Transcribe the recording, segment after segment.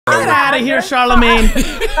out of here, Charlamagne.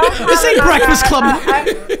 This ain't Breakfast Club.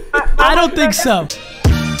 I don't think so.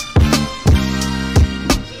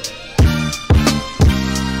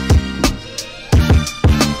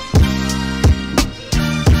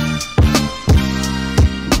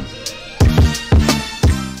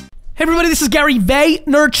 Hey everybody, this is Garyvee,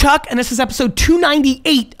 Nerdchuck, and this is episode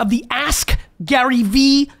 298 of the Ask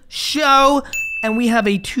Garyvee show. And we have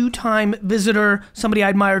a two-time visitor, somebody I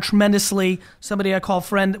admire tremendously, somebody I call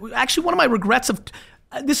friend. Actually, one of my regrets of,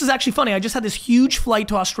 this is actually funny, I just had this huge flight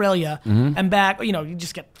to Australia and back, you know, you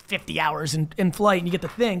just get 50 hours in flight and you get to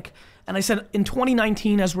think. And I said, in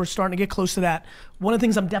 2019, as we're starting to get close to that, one of the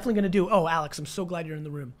things I'm definitely gonna do, oh, Alex, I'm so glad you're in the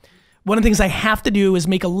room. One of the things I have to do is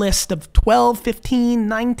make a list of 12, 15,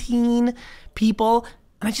 19 people,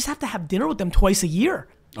 and I just have to have dinner with them twice a year.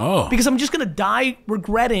 Oh. Because I'm just gonna die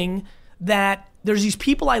regretting that there's these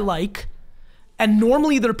people I like, and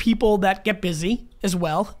normally they're people that get busy as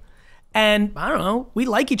well. And I don't know, we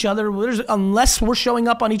like each other. Unless we're showing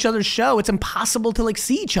up on each other's show, it's impossible to like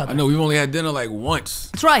see each other. I know, we've only had dinner like once.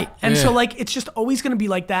 That's right. And so like, it's just always gonna be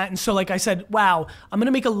like that. And so like I said, wow, I'm gonna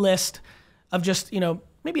make a list of just, you know,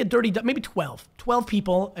 maybe maybe 12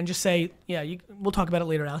 people, and just say, yeah, we'll talk about it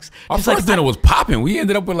later, Alex. Our first dinner was popping. We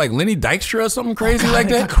ended up with like Lenny Dykstra or something crazy like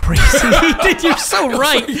that. Crazy. You're so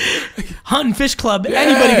right. Hunt and Fish Club.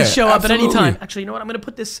 Anybody can show up at any time. Actually, you know what? I'm going to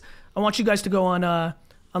put this, I want you guys to go on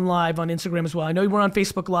live on Instagram as well. I know we're on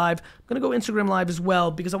Facebook Live. I'm going to go Instagram Live as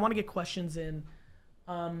well because I want to get questions in.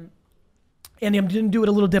 Andy, I'm going to do it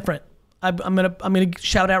a little different. I'm gonna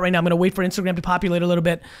shout out right now. I'm gonna wait for Instagram to populate a little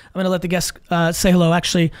bit. I'm gonna let the guests say hello.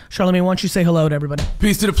 Actually, Charlamagne, why don't you say hello to everybody?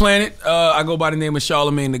 Peace to the planet. I go by the name of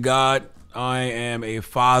Charlamagne the God. I am a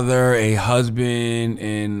father, a husband,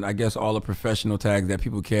 and I guess all the professional tags that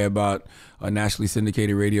people care about. A nationally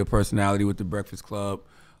syndicated radio personality with the Breakfast Club,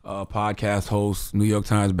 podcast host, New York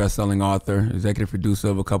Times bestselling author, executive producer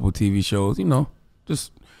of a couple of TV shows. You know,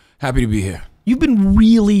 just happy to be here. You've been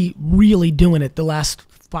really, really doing it the last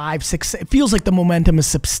 5, 6, it feels like the momentum is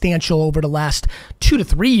substantial over the last 2 to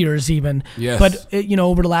 3 years even. Yes. But you know,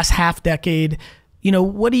 over the last half decade, you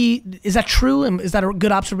know, is that true? And is that a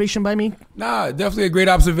good observation by me? Nah, definitely a great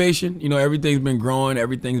observation. You know, everything's been growing,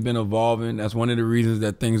 everything's been evolving. That's one of the reasons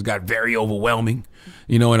that things got very overwhelming.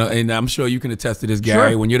 You know, and I'm sure you can attest to this,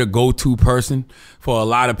 Gary. Sure. When you're the go-to person, for a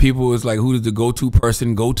lot of people, it's like, who does the go-to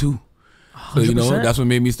person go to? So, you know, that's what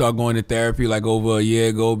made me start going to therapy like over a year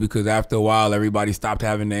ago, because after a while, everybody stopped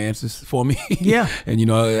having the answers for me. Yeah. And, you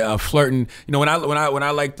know, flirting, you know, when I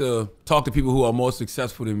like to talk to people who are more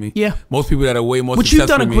successful than me. Yeah. Most people that are way more successful than me. Which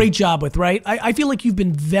you've done a great job with, right? I feel like you've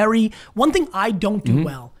been one thing I don't do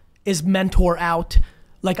well is mentor out.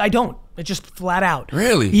 Like I don't. It's just flat out.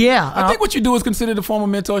 Really? Yeah. I think what you do is considered a form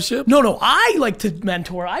of mentorship. No, I like to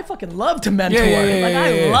mentor. I fucking love to mentor.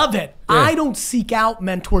 I love it. Yeah. I don't seek out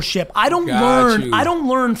mentorship. I don't learn. I don't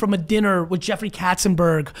learn from a dinner with Jeffrey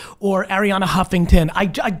Katzenberg or Ariana Huffington. I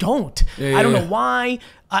don't. I don't know why.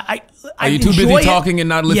 Are you too busy talking and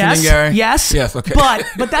not listening, Gary? Yes. Okay.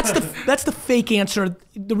 But that's the fake answer.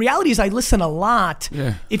 The reality is I listen a lot.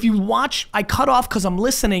 Yeah. If you watch, I cut off because I'm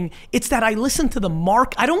listening. It's that I listen to the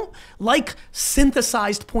market. I don't like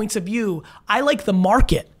synthesized points of view. I like the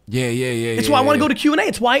market. Yeah. It's why I want to go to Q&A.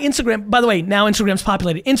 It's why Instagram, by the way, now Instagram's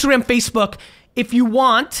populated. Instagram, Facebook, if you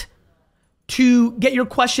want to get your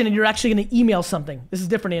question and you're actually going to email something. This is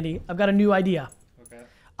different, Andy. I've got a new idea.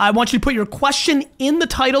 I want you to put your question in the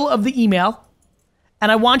title of the email,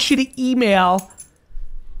 and I want you to email,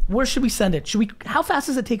 where should we send it? How fast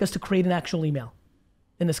does it take us to create an actual email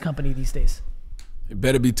in this company these days? It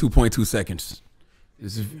better be 2.2 seconds.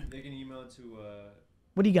 They can email it to...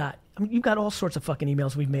 what do you got? I mean, you've got all sorts of fucking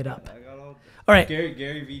emails we've made up. I got all right.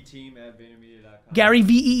 Garyvee team at VaynerMedia.com.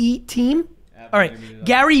 Garyvee team? All right.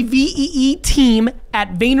 Garyvee team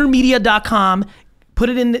at VaynerMedia.com. Put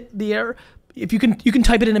it in the air. If you can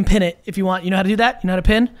type it in and pin it if you want. You know how to do that? You know how to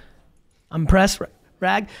pin? I'm impressed.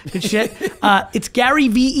 Rag. Good shit. It's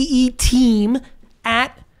Garyvee team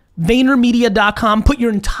at VaynerMedia.com. Put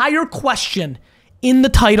your entire question in the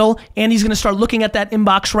title. Andy's going to start looking at that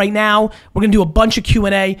inbox right now. We're going to do a bunch of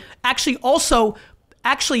Q&A. Actually,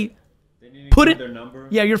 put it. Their number.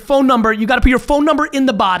 Yeah, your phone number. You got to put your phone number in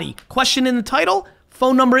the body. Question in the title,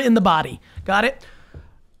 phone number in the body. Got it?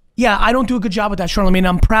 Yeah, I don't do a good job with that, Charlamagne.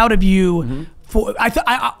 I'm proud of you.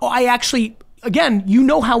 I actually, again, you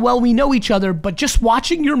know how well we know each other, but just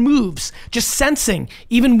watching your moves, just sensing,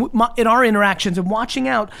 even in our interactions and watching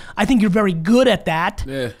out, I think you're very good at that.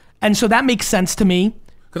 Yeah. And so that makes sense to me.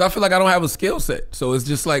 Because I feel like I don't have a skill set. So it's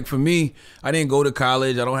just like, for me, I didn't go to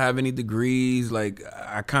college. I don't have any degrees. Like,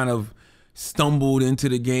 I kind of stumbled into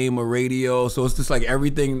the game of radio. So it's just like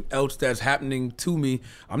everything else that's happening to me.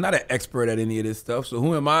 I'm not an expert at any of this stuff. So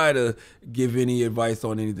who am I to give any advice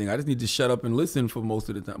on anything? I just need to shut up and listen for most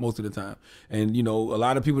of the time. And you know, a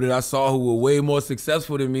lot of people that I saw who were way more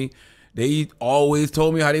successful than me, they always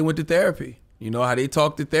told me how they went to therapy. You know, how they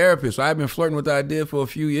talked to therapists. So I've been flirting with the idea for a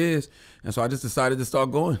few years. And so I just decided to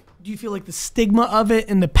start going. Do you feel like the stigma of it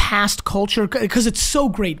in the past culture, because it's so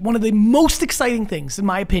great, one of the most exciting things, in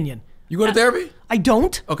my opinion. You go to therapy? I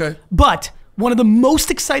don't. Okay. But one of the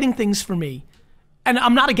most exciting things for me, and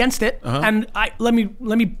I'm not against it, and let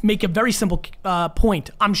me make a very simple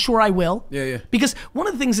point. I'm sure I will. Yeah. Because one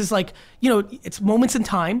of the things is like, you know, it's moments in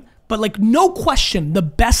time, but like no question,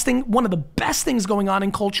 one of the best things going on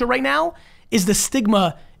in culture right now is the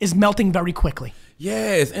stigma is melting very quickly.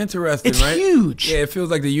 Yeah, it's interesting, It's right? huge. Yeah, it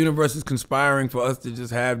feels like the universe is conspiring for us to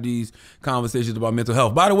just have these conversations about mental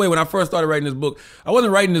health. By the way, when I first started writing this book, I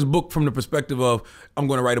wasn't writing this book from the perspective of, I'm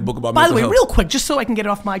going to write a book about mental health. By the way, real quick, just so I can get it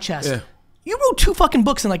off my chest. Yeah. You wrote 2 fucking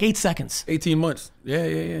books in like 8 seconds. 18 months.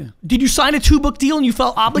 Yeah. Did you sign a 2-book deal and you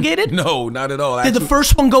felt obligated? No, not at all. Did the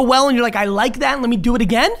first one go well and you're like, I like that, let me do it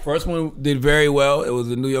again? First one did very well. It was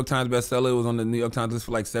a New York Times bestseller. It was on the New York Times list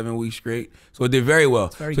for like 7 weeks straight. So it did very well.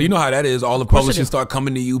 So good. you know how that is. All the publishers start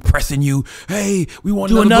coming to you, pressing you. Hey, we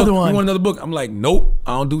want another book. We want another book. I'm like, nope,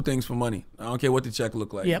 I don't do things for money. I don't care what the check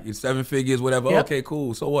look like. Yep. It's 7 figures, whatever. Yep. Okay,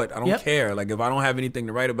 cool. So what? I don't care. Like if I don't have anything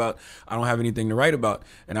to write about, I don't have anything to write about.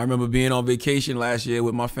 And I remember being on vacation last year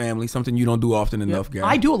with my family, something you don't do often enough, Gary.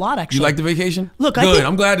 I do a lot, actually. You like the vacation? Look, good.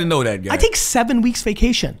 I'm glad to know that, Gary. I take 7 weeks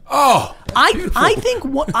vacation. Oh,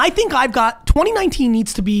 I think I've got 2019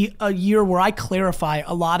 needs to be a year where I clarify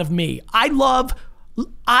a lot of me. I love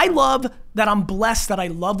that I'm blessed that I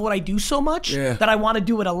love what I do so much that I want to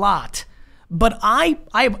do it a lot. But I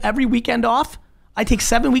have every weekend off. I take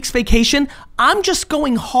 7 weeks vacation. I'm just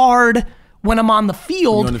going hard when I'm on the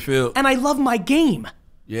field. You're on the field. And I love my game.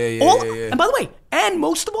 Yeah. And by the way, and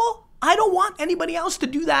most of all, I don't want anybody else to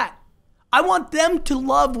do that. I want them to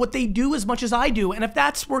love what they do as much as I do. And if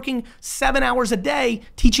that's working 7 hours a day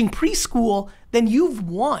teaching preschool, then you've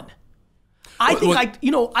won. I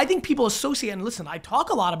think people associate, and listen, I talk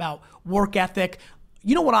a lot about work ethic.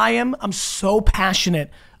 You know what I am? I'm so passionate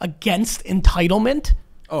against entitlement.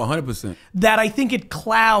 Oh, 100%. That I think it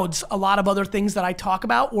clouds a lot of other things that I talk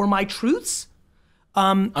about or my truths.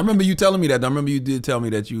 I remember you telling me that. I remember you did tell me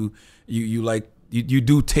that you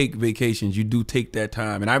do take vacations. You do take that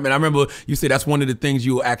time. And I remember you said that's one of the things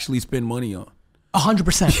you'll actually spend money on.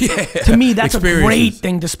 100%. Yeah. To me, that's a great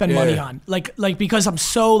thing to spend money on. Like because I'm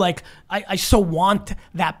so like, I so want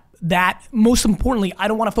that. Most importantly, I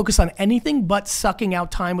don't want to focus on anything but sucking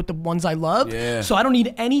out time with the ones I love. Yeah. So I don't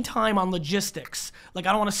need any time on logistics. Like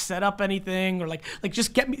I don't want to set up anything or like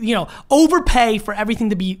just get me, overpay for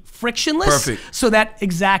everything to be frictionless. Perfect. So that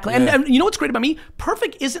exactly. Yeah. And you know what's great about me?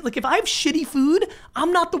 Perfect isn't like if I have shitty food,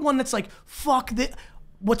 I'm not the one that's like, fuck this.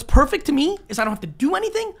 What's perfect to me is I don't have to do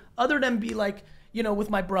anything other than be like, with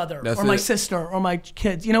my brother or my sister or my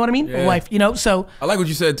kids, you know what I mean? Yeah. Or wife, so. I like what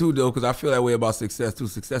you said too, though, because I feel that way about success too.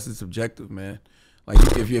 Success is subjective, man.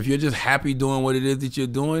 Like if you're just happy doing what it is that you're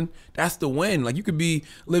doing, that's the win. Like you could be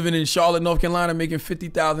living in Charlotte, North Carolina, making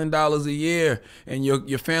 $50,000 a year, and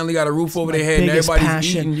your family got a roof over their head, and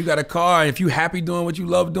everybody's eating. You got a car, and if you happy doing what you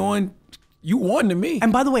love doing, you won to me.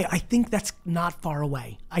 And by the way, I think that's not far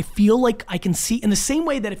away. I feel like I can see in the same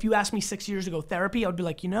way that if you asked me 6 years ago therapy, I would be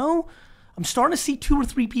like, I'm starting to see 2 or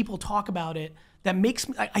 3 people talk about it that makes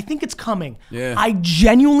me, I think it's coming. Yeah. I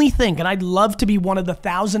genuinely think, and I'd love to be one of the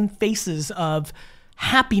 1,000 faces of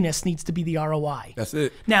happiness needs to be the ROI. That's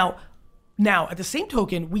it. Now, at the same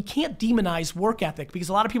token, we can't demonize work ethic because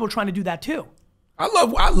a lot of people are trying to do that too. I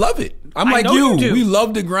love it. I'm like you. We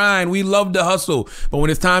love the grind. We love the hustle. But when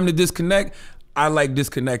it's time to disconnect, I like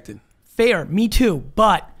disconnecting. Fair, me too.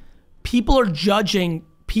 But people are judging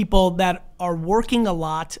people that are working a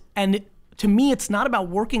lot, and to me, it's not about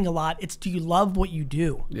working a lot. It's do you love what you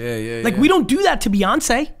do? Yeah. Like we don't do that to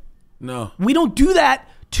Beyonce. No. We don't do that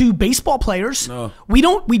to baseball players. No.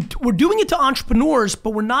 We're doing it to entrepreneurs,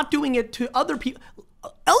 but we're not doing it to other people.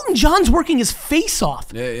 Elton John's working his face off.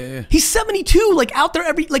 Yeah. He's 72, like out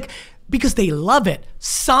there because they love it.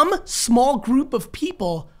 Some small group of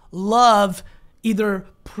people love either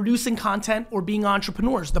producing content or being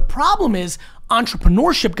entrepreneurs. The problem is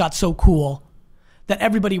entrepreneurship got so cool that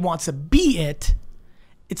everybody wants to be it.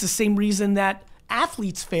 It's the same reason that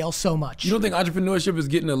athletes fail so much. You don't think entrepreneurship is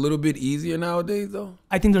getting a little bit easier nowadays, though?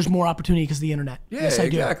 I think there's more opportunity because of the internet. Yeah, yes, I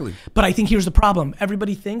do. exactly. But I think here's the problem.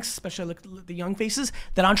 Everybody thinks, especially look at the young faces,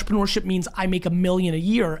 that entrepreneurship means I make $1 million a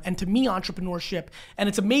year. And to me, entrepreneurship, and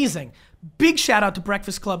it's amazing. Big shout out to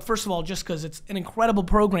Breakfast Club, first of all, just because it's an incredible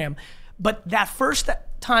program. But that first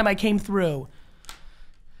time I came through,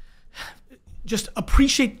 just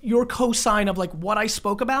appreciate your cosign of like what I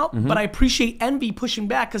spoke about, but I appreciate Envy pushing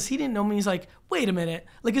back because he didn't know me. He's like, wait a minute,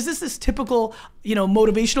 like is this typical,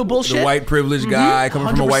 motivational bullshit? The white privileged guy coming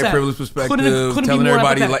from a white 100%. privileged perspective, Couldn't telling be more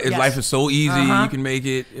everybody empathetic. his life is so easy, you can make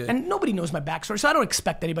it. Yeah. And nobody knows my backstory, so I don't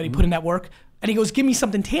expect anybody to put in that work. And he goes, give me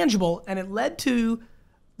something tangible, and it led to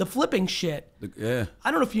the flipping shit. Yeah. I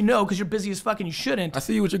don't know if you know because you're busy as fuck and you shouldn't. I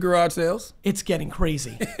see you with your garage sales. It's getting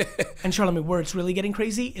crazy. And Charlamagne, where it's really getting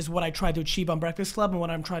crazy is what I tried to achieve on Breakfast Club and what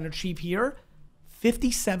I'm trying to achieve here.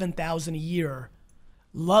 $57,000 a year,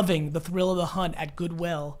 loving the thrill of the hunt at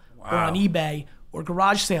Goodwill or on eBay or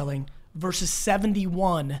garage sailing versus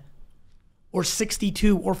 71 or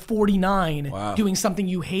 62 or 49 doing something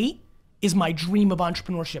you hate is my dream of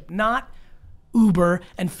entrepreneurship. Not Uber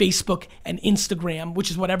and Facebook and Instagram, which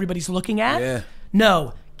is what everybody's looking at. Yeah.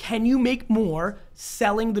 No, can you make more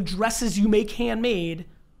selling the dresses you make handmade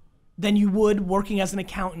than you would working as an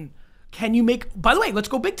accountant? Can you make, by the way, let's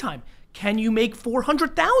go big time. Can you make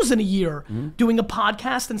 $400,000 a year doing a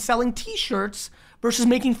podcast and selling t-shirts versus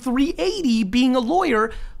making $380 being a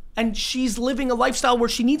lawyer? And she's living a lifestyle where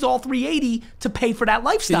she needs all $380 to pay for that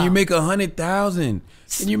lifestyle. Can you make $100,000?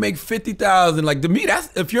 And you make $50,000? Like to me, that's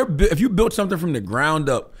if you built something from the ground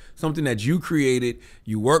up, something that you created,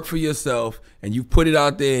 you work for yourself, and you put it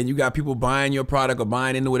out there, and you got people buying your product or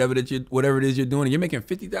buying into whatever it is you're doing, and you're making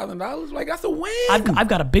 $50,000. Like that's a win. I've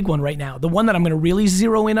got a big one right now. The one that I'm going to really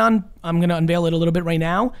zero in on. I'm going to unveil it a little bit right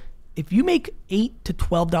now. If you make $8 to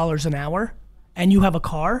 $12 an hour, and you have a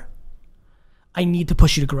car, I need to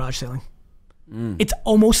push you to garage sailing. It's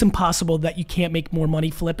almost impossible that you can't make more money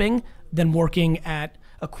flipping than working at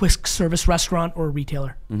a quick service restaurant or a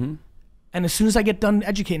retailer. And as soon as I get done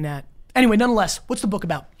educating that. Anyway, nonetheless, what's the book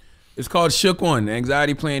about? It's called Shook One,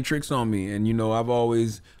 Anxiety Playing Tricks on Me. And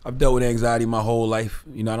I've dealt with anxiety my whole life.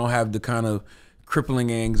 I don't have the kind of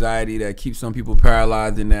crippling anxiety that keeps some people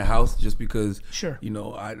paralyzed in their house just because, Sure.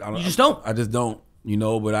 I just don't. I just don't,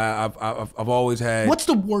 but I've always had. What's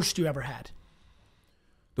the worst you ever had?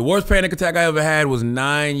 The worst panic attack I ever had was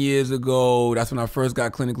 9 years ago. That's when I first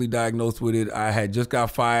got clinically diagnosed with it. I had just got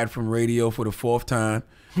fired from radio for the 4th time.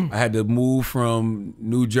 I had to move from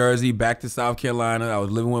New Jersey back to South Carolina. I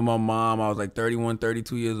was living with my mom. I was like 31,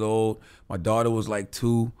 32 years old. My daughter was like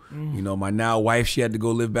 2. My now wife, she had to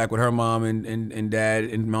go live back with her mom and dad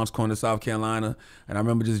in Mounts Corner, South Carolina. And I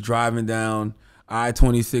remember just driving down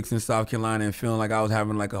I-26 in South Carolina and feeling like I was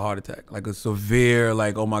having like a heart attack, like a severe,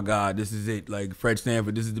 like, oh my God, this is it. Like Fred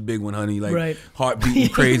Stanford, this is the big one, honey. Like heart beating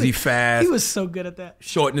crazy fast. He was so good at that.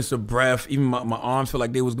 Shortness of breath. Even my arms felt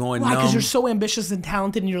like they was going numb. Because you're so ambitious and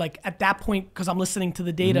talented and you're like, at that point, because I'm listening to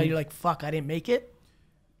the data, you're like, fuck, I didn't make it.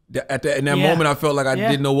 In that moment, I felt like I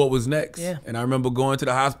didn't know what was next. Yeah. And I remember going to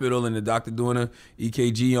the hospital and the doctor doing a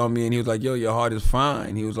EKG on me, and he was like, yo, your heart is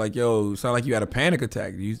fine. He was like, yo, it sounded like you had a panic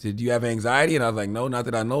attack. Did you have anxiety? And I was like, no, not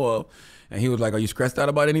that I know of. And he was like, are you stressed out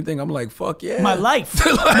about anything? I'm like, fuck yeah. My life,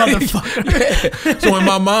 motherfucker. Yeah. So in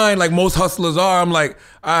my mind, like most hustlers are, I'm like,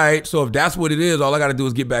 all right, so if that's what it is, all I got to do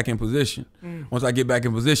is get back in position. Once I get back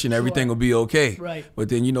in position, everything will be okay. Right. But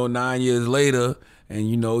then, 9 years later, and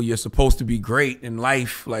you're supposed to be great in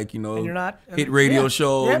life, like and you're not, hit radio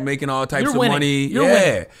show, making all types of money. You're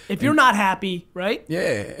winning. If you're not happy, right?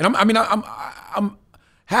 Yeah, and I'm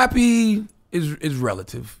happy is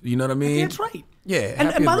relative. You know what I mean? That's right. Yeah,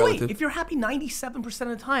 and by the way, if you're happy 97% of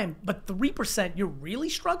the time, but 3% you're really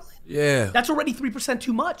struggling. Yeah, that's already 3%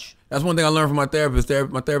 too much. That's one thing I learned from my therapist.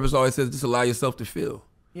 My therapist always says, just allow yourself to feel.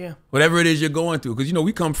 Yeah. Whatever it is you're going through. Because,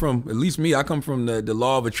 we come from, at least me, I come from the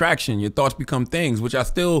law of attraction. Your thoughts become things, which I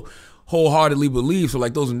still wholeheartedly believe. So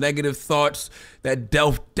like those negative thoughts, that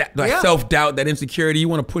self-doubt, that insecurity, you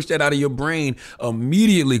want to push that out of your brain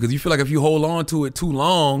immediately because you feel like if you hold on to it too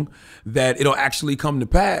long, that it'll actually come to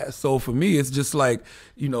pass. So for me, it's just like,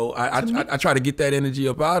 I try to get that energy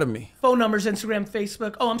up out of me. Phone numbers, Instagram,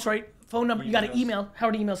 Facebook. Oh, I'm sorry. Phone number. You got an email. How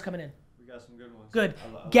are the emails coming in? We got some good ones. Good.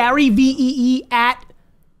 GaryVee at...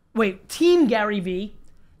 Wait, Team Garyvee.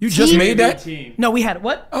 You just made that? Team. No, we had it.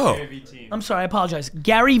 What? Oh. Garyvee team. I'm sorry, I apologize.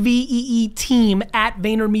 GaryVee team at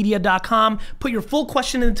VaynerMedia.com. Put your full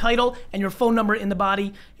question in the title and your phone number in the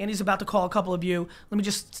body. Andy's about to call a couple of you. Let me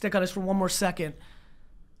just stick on this for one more second.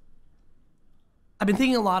 I've been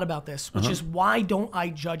thinking a lot about this, which is why don't I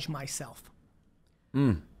judge myself?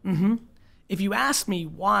 If you ask me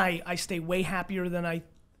why I stay way happier than I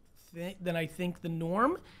think the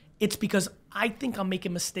norm, it's because I think I'm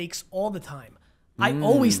making mistakes all the time. I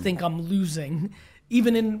always think I'm losing,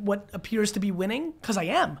 even in what appears to be winning, because I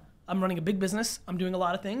am. I'm running a big business. I'm doing a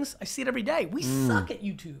lot of things. I see it every day. We suck at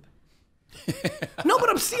YouTube. No, but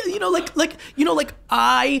I'm seeing,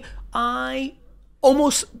 I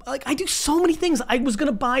almost, like, I do so many things. I was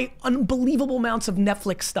gonna buy unbelievable amounts of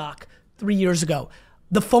Netflix stock 3 years ago.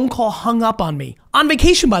 The phone call hung up on me. On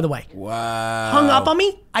vacation, by the way. Wow. Hung up on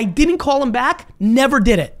me. I didn't call him back. Never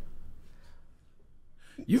did it.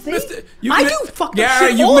 You've missed it. I do fucking Gary,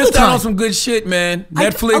 shit you all the missed out time. on some good shit, man.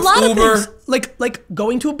 Netflix, a lot Uber. of things, like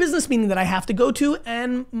going to a business meeting that I have to go to,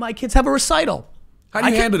 and my kids have a recital. How do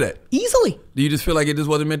you handle that? Easily. Do you just feel like it just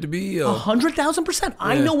wasn't meant to be? Or? 100,000%.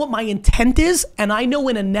 I know what my intent is, and I know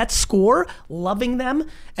in a net score, loving them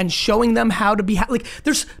and showing them how to be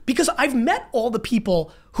because I've met all the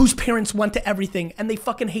people whose parents went to everything and they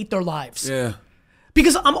fucking hate their lives. Yeah.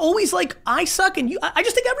 Because I'm always like, I suck, and I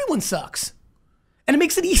just think everyone sucks. And it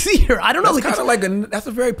makes it easier. I don't know. That's kind of that's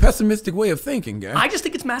a very pessimistic way of thinking, Gary. I just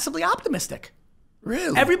think it's massively optimistic.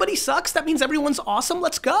 Really? Everybody sucks. That means everyone's awesome.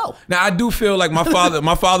 Let's go. Now, I do feel like my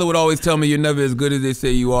father would always tell me, you're never as good as they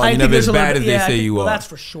say you are. You're never as bad as they say you are. That's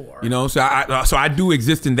for sure. You know, so I do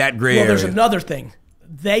exist in that gray area. Well, there's another thing.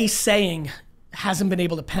 They saying hasn't been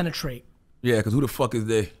able to penetrate. Yeah, because who the fuck is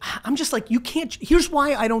they? I'm just like, you can't. Here's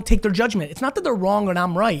why I don't take their judgment. It's not that they're wrong and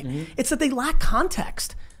I'm right. It's that they lack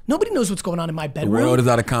context. Nobody knows what's going on in my bedroom. The world is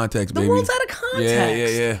out of context, baby. The world's out of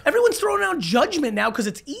context. Yeah. Everyone's throwing out judgment now because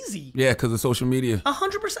it's easy. Yeah, because of social media.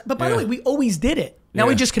 100%. But by the way, we always did it. Now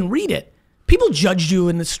we just can read it. People judged you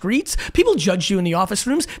in the streets. People judged you in the office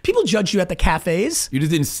rooms. People judged you at the cafes. You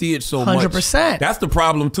just didn't see it so much. 100%. That's the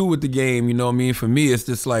problem too with the game. You know what I mean? For me, it's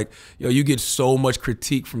just like, you get so much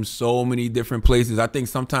critique from so many different places. I think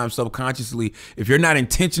sometimes subconsciously, if you're not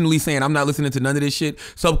intentionally saying, I'm not listening to none of this shit,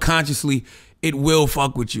 subconsciously, it will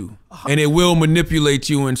fuck with you. And it will manipulate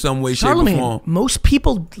you in some way, shape, or form. Most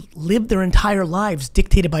people live their entire lives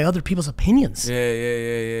dictated by other people's opinions.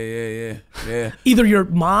 Yeah. Either your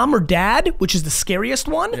mom or dad, which is the scariest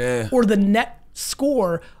one, or the net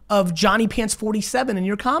score of Johnny Pants 47 in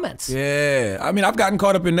your comments. Yeah. I mean, I've gotten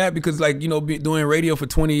caught up in that because, like, doing radio for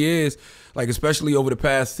 20 years, like, especially over the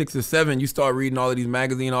past 6 or 7, you start reading all of these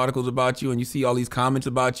magazine articles about you and you see all these comments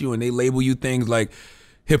about you and they label you things like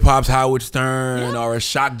hip hop's Howard Stern or a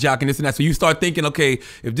shock jock and this and that. So you start thinking, okay,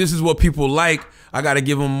 if this is what people like, I got to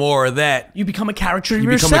give them more of that. You become a character you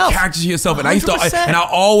yourself. You become a character to yourself. And 100%. I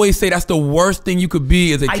always say that's the worst thing you could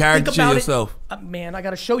be is a character to yourself. Man, I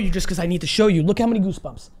got to show you just because I need to show you. Look how many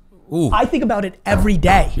goosebumps. Ooh. I think about it every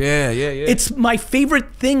day. Yeah. It's my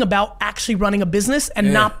favorite thing about actually running a business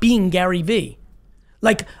and not being Garyvee.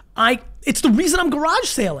 Like, it's the reason I'm garage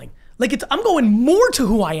sailing. Like, I'm going more to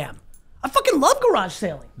who I am. I fucking love garage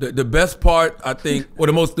sailing. The best part, I think, or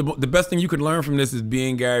the best thing you can learn from this is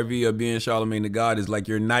being Garyvee or being Charlamagne the God is like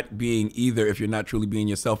you're not being either if you're not truly being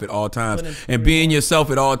yourself at all times. And being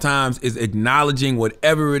yourself at all times is acknowledging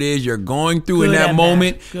whatever it is you're going through in that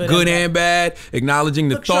moment, good and bad, acknowledging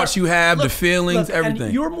the thoughts you have, the feelings, everything.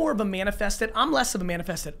 And you're more of a manifested. I'm less of a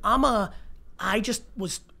manifested. I just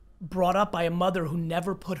was brought up by a mother who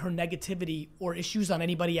never put her negativity or issues on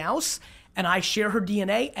anybody else. And I share her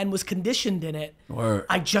DNA and was conditioned in it. Word.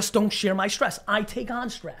 I just don't share my stress. I take on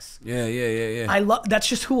stress. Yeah. That's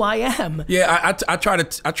just who I am. Yeah, I try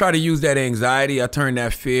to use that anxiety. I turn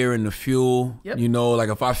that fear into fuel. Yep. You know, like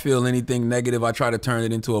if I feel anything negative, I try to turn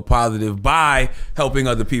it into a positive by helping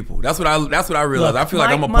other people. That's what I realize. I feel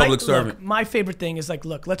like I'm a public servant. Look, my favorite thing is like,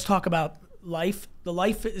 look, let's talk about life. The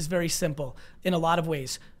life is very simple in a lot of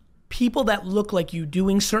ways. People that look like you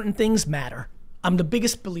doing certain things matter. I'm the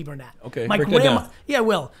biggest believer in that. Okay, my break grandma, that down. Yeah, I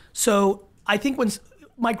will. So I think when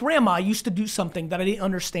my grandma used to do something that I didn't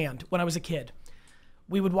understand when I was a kid.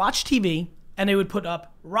 We would watch TV and they would put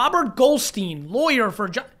up Robert Goldstein, lawyer for,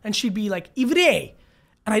 and she'd be like, Ivre.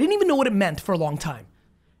 And I didn't even know what it meant for a long time.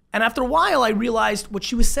 And after a while, I realized what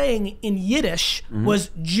she was saying in Yiddish was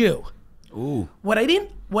Jew. Ooh.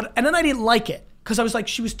 And then I didn't like it. Because I was like,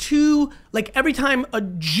 she was too, like every time a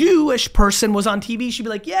Jewish person was on TV, she'd be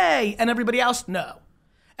like, yay, and everybody else, no.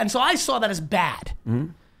 And so I saw that as bad.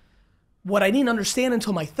 What I didn't understand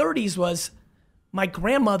until my 30s was my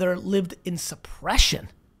grandmother lived in suppression.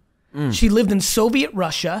 She lived in Soviet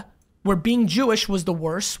Russia, where being Jewish was the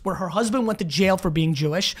worst, where her husband went to jail for being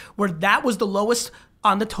Jewish, where that was the lowest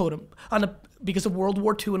on the totem, because of World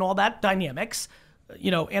War II and all that dynamics,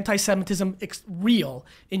 anti-Semitism real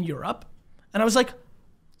in Europe. And I was like,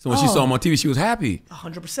 so when she saw him on TV, she was happy.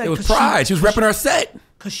 100%. It was pride. She was repping her set.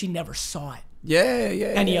 Because she never saw it.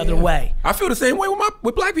 any other way. I feel the same way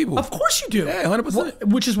with black people. Of course you do. Yeah, 100%.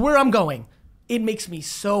 Which is where I'm going. It makes me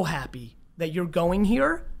so happy that you're going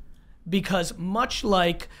here, because much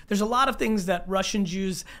like there's a lot of things that Russian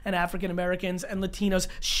Jews and African Americans and Latinos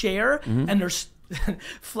share, and there's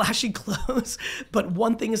flashy clothes, but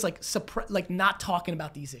one thing is like not talking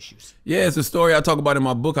about these issues. Yeah, it's a story I talk about in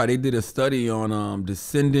my book, how they did a study on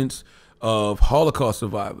descendants of Holocaust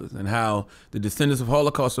survivors, and how the descendants of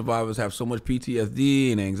Holocaust survivors have so much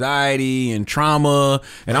PTSD and anxiety and trauma.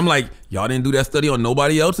 And I'm like, y'all didn't do that study on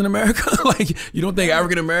nobody else in America? Like, you don't think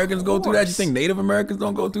African Americans go through that? You think Native Americans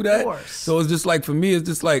don't go through that? Of course. So it's just like, for me, it's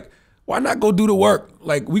just like, why not go do the work?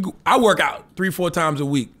 Like, I work out 3-4 times a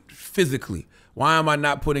week physically. Why am I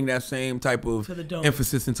not putting that same type of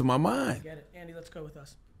emphasis into my mind? I get it. Andy, let's go with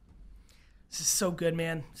us. This is so good,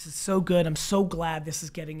 man. This is so good. I'm so glad this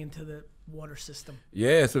is getting into the water system.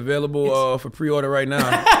 Yeah, it's available for pre-order right now.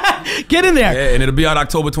 Get in there. Yeah, and it'll be out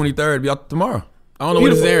October 23rd. It'll be out tomorrow. I don't know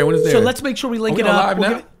when it's airing. When it's airing. So let's make sure we link it Live up.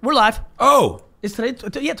 now? We're live. Oh. Is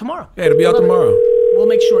today? Yeah, tomorrow. Yeah, it'll be out tomorrow. We'll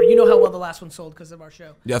make sure. You know how well the last one sold because of our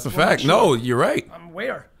show. That's a fact. No, you're right. I'm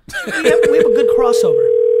aware. we have a good crossover.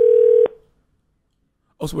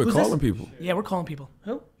 Oh, so we're calling people. Yeah, we're calling people.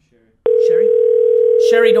 Who? Sherry.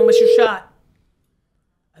 Sherry, don't miss your shot.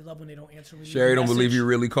 I love when they don't answer. Sherry, don't believe you're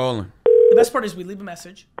really calling. The best part is we leave a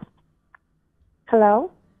message.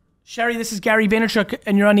 Hello? Sherry, this is Gary Vaynerchuk,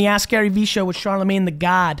 and you're on the AskGaryVee show with Charlamagne the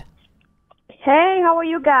God. Hey, how are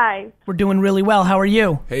you guys? We're doing really well. How are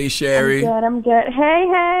you? Hey, Sherry. I'm good.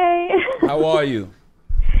 Hey. How are you?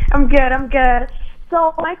 I'm good.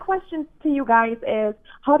 So my question to you guys is,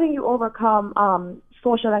 how do you overcome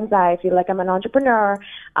social anxiety? Like, I'm an entrepreneur.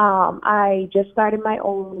 I just started my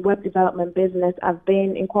own web development business. I've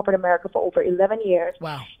been in corporate America for over 11 years.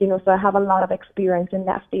 Wow. So I have a lot of experience in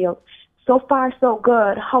that field. So far, so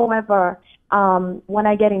good. However, when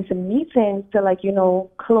I get into meetings to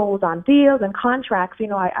close on deals and contracts,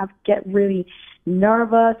 I get really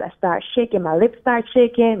nervous. I start shaking. My lips start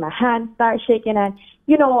shaking. My hands start shaking. And,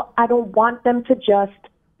 I don't want them to just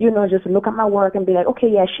look at my work and be like,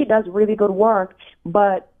 okay, yeah, she does really good work.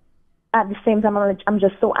 But at the same time, I'm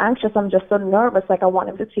just so anxious. I'm just so nervous. Like, I want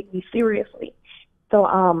them to take me seriously. So,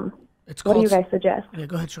 what do you guys suggest? Yeah,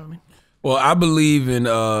 go ahead, Charlamagne. Well, I believe in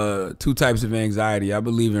two types of anxiety. I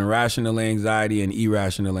believe in rational anxiety and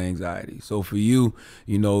irrational anxiety. So for you,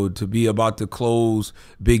 to be about to close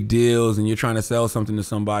big deals and you're trying to sell something to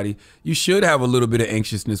somebody, you should have a little bit of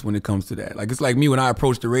anxiousness when it comes to that. Like, it's like me when I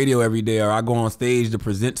approach the radio every day or I go on stage to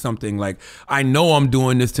present something. Like, I know I'm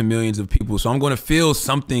doing this to millions of people, so I'm going to feel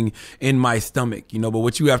something in my stomach, but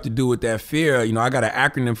what you have to do with that fear, I got an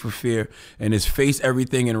acronym for fear, and it's face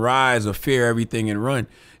everything and rise, or fear everything and run.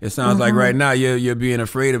 It sounds like right now you're being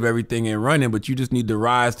afraid of everything and running, but you just need to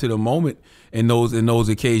rise to the moment in those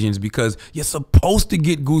occasions, because you're supposed to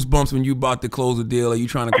get goosebumps when you're about to close a deal or you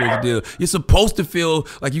trying to close a deal. You're supposed to feel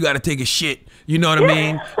like you got to take a shit. You know what I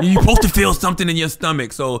mean? You're supposed to feel something in your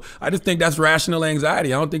stomach. So I just think that's rational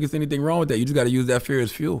anxiety. I don't think it's anything wrong with that. You just got to use that fear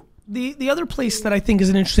as fuel. The other place that I think is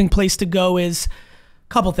an interesting place to go is a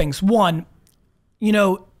couple things. One,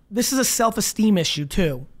 this is a self-esteem issue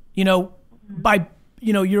too. You're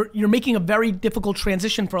making a very difficult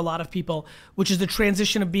transition for a lot of people, which is the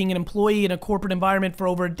transition of being an employee in a corporate environment for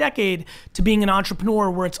over a decade to being an entrepreneur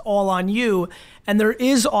where it's all on you. And there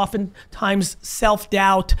is oftentimes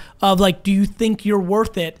self-doubt of like, do you think you're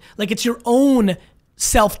worth it? Like, it's your own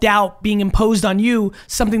self-doubt being imposed on you,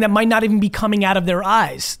 something that might not even be coming out of their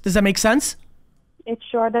eyes. Does that make sense? It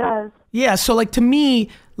sure does. Yeah, so like, to me,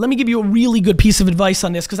 let me give you a really good piece of advice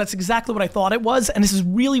on this, because that's exactly what I thought it was, and this has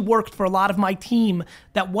really worked for a lot of my team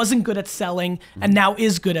that wasn't good at selling and now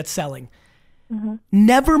is good at selling.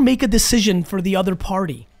 Never make a decision for the other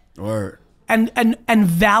party. Word. And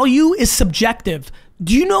value is subjective.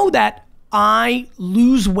 Do you know that I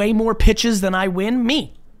lose way more pitches than I win?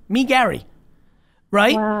 Me, Gary,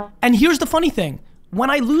 right? Wow. And here's the funny thing. When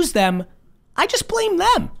I lose them, I just blame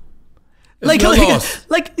them. I mean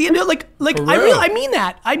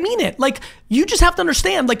that. I mean it. Like, you just have to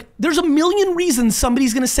understand, like, there's a million reasons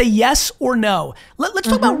somebody's going to say yes or no. Let's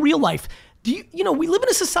talk about real life. We live in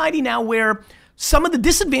a society now where some of the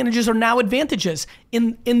disadvantages are now advantages.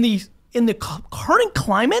 In the current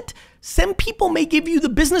climate, some people may give you the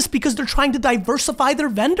business because they're trying to diversify their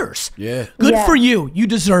vendors. Yeah. Good for you. You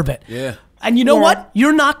deserve it. Yeah. And you know what?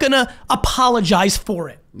 You're not going to apologize for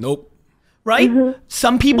it. Nope. Right?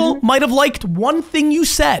 Some people might have liked one thing you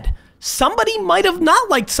said. Somebody might have not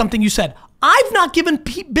liked something you said. I've not given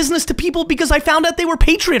business to people because I found out they were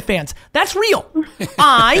Patriot fans. That's real.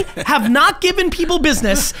 I have not given people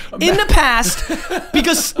business in the past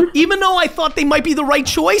because even though I thought they might be the right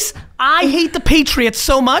choice, I hate the Patriots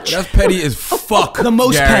so much. That's petty as fuck. The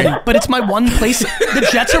most Gary. petty, but it's my one place. The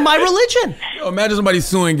Jets are my religion. Yo, imagine somebody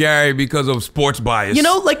suing Gary because of sports bias. You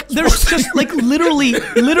know, like there's just like literally,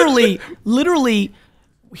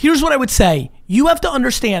 here's what I would say. You have to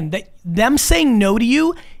understand that them saying no to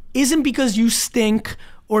you isn't because you stink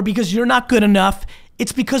or because you're not good enough.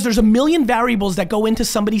 It's because there's a million variables that go into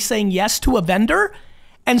somebody saying yes to a vendor.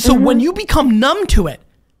 And so when you become numb to it,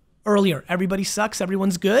 earlier, everybody sucks,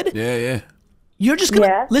 everyone's good. Yeah. You're just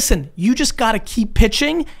gonna, listen, you just gotta keep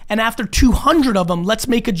pitching, and after 200 of them, let's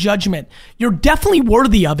make a judgment. You're definitely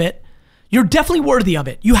worthy of it. You're definitely worthy of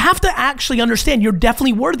it. You have to actually understand you're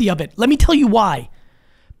definitely worthy of it. Let me tell you why.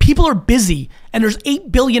 People are busy, and there's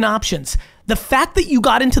 8 billion options. The fact that you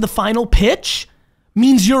got into the final pitch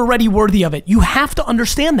means you're already worthy of it. You have to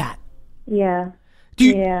understand that. Yeah. Do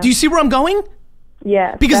you see where I'm going?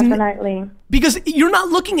 Yes, definitely. Because you're not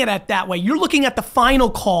looking at it that way. You're looking at the final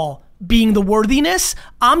call being the worthiness.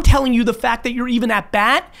 I'm telling you the fact that you're even at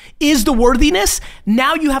bat is the worthiness.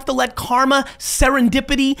 Now you have to let karma,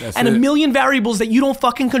 serendipity, and a million variables that you don't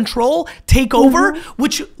fucking control take over,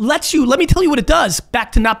 which lets you, let me tell you what it does.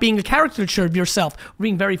 Back to not being a caricature of yourself. We're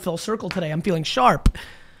being very full circle today. I'm feeling sharp.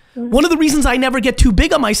 One of the reasons I never get too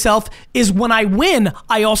big on myself is when I win,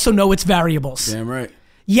 I also know it's variables. Damn right.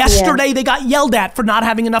 Yesterday, they got yelled at for not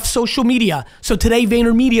having enough social media. So today,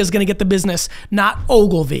 VaynerMedia is going to get the business, not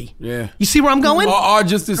Ogilvy. Yeah. You see where I'm going? Or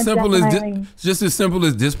just as simple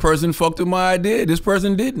as this person fucked with my idea. This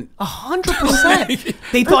person didn't. 100%.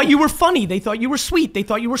 They thought you were funny. They thought you were sweet. They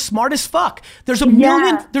thought you were smart as fuck. There's a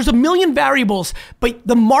million variables, but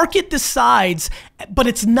the market decides. But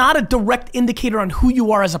it's not a direct indicator on who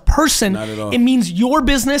you are as a person. Not at all. It means your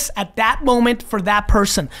business at that moment for that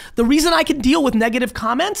person. The reason I can deal with negative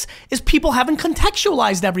comments is people haven't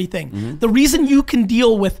contextualized everything. The reason you can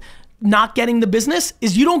deal with not getting the business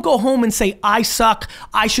is you don't go home and say, I suck,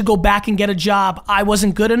 I should go back and get a job, I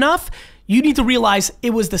wasn't good enough. You need to realize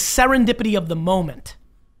it was the serendipity of the moment.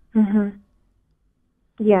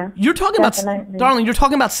 Yeah. You're talking about, darling, you're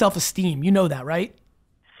talking about self-esteem. You know that, right?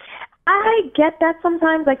 I get that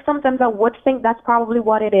sometimes. Like sometimes I would think that's probably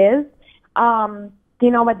what it is. But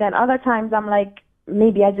then other times I'm like,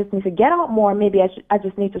 maybe I just need to get out more. Maybe I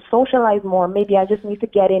just need to socialize more. Maybe I just need to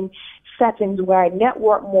get in settings where I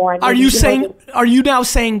network more. And are you now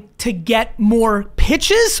saying to get more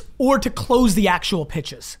pitches or to close the actual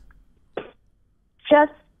pitches?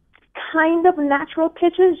 Just kind of natural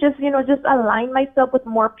pitches, just align myself with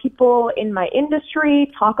more people in my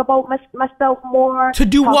industry, talk about myself more. To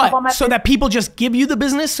do what? So that people just give you the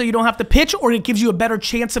business so you don't have to pitch, or it gives you a better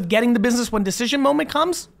chance of getting the business when decision moment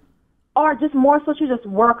comes? Or just more so to just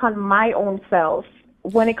work on my own self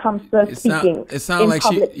when it comes to speaking. It sounds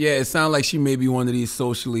like she may be one of these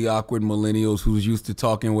socially awkward millennials who's used to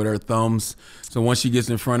talking with her thumbs. So once she gets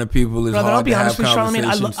in front of people, it's hard to have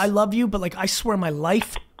conversations. Charlamagne, I love you, but like I swear my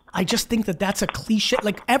life, I just think that that's a cliche.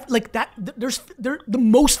 Like that. The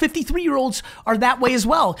most 53-year-olds are that way as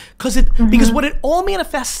well, because what it all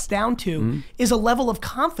manifests down to is a level of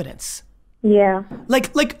confidence. Yeah.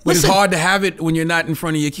 Like. But it's hard to have it when you're not in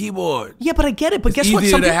front of your keyboard. Yeah, but I get it. But guess what?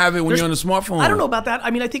 It's easier to have it when you're on a smartphone. I don't know about that. I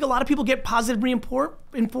mean, I think a lot of people get positive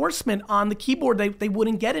reinforcement on the keyboard they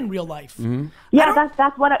wouldn't get in real life. Yeah,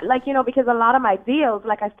 that's what because a lot of my deals,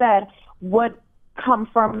 like I said, would come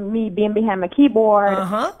from me being behind my keyboard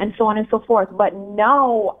and so on and so forth. But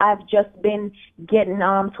now I've just been getting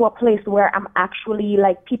to a place where I'm actually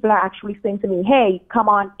people are actually saying to me, hey, come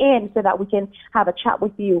on in so that we can have a chat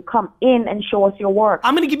with you. Come in and show us your work.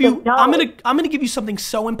 I'm gonna give you I'm gonna give you something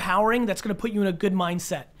so empowering that's gonna put you in a good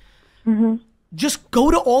mindset. Just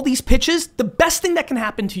go to all these pitches. The best thing that can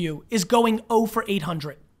happen to you is going 0 for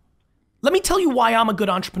 800. Let me tell you why I'm a good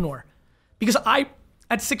entrepreneur. Because I,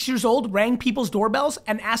 at 6 years old, rang people's doorbells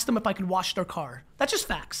and asked them if I could wash their car. That's just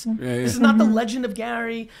facts. This is not the legend of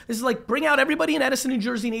Gary. This is like bring out everybody in Edison, New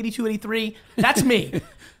Jersey in 82, 83. That's me.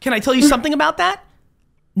 Can I tell you something about that?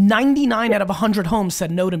 99 out of 100 homes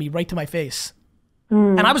said no to me right to my face.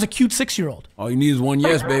 And I was a cute 6-year-old. All you need is one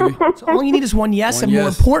yes, baby. So all you need is one yes,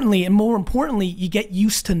 more importantly, you get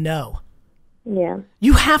used to no. Yeah.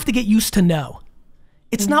 You have to get used to no.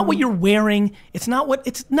 It's not what you're wearing. It's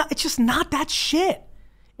just not that shit.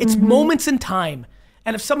 It's moments in time.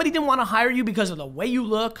 And if somebody didn't want to hire you because of the way you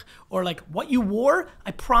look or like what you wore,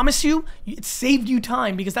 I promise you, it saved you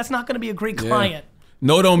time because that's not going to be a great client.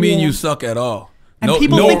 No don't mean you suck at all. And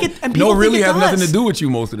people think it really does. have nothing to do with you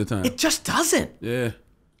most of the time. It just doesn't. Yeah.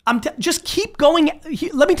 Just keep going.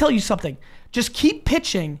 Let me tell you something. Just keep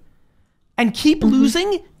pitching and keep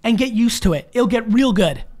losing and get used to it. It'll get real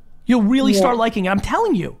good. You'll really start liking it. I'm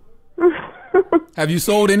telling you. Have you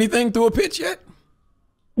sold anything through a pitch yet?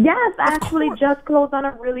 Yes, I actually just closed on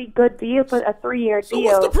a really good deal for a 3-year deal.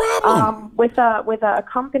 What's the problem? With a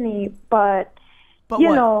company, but you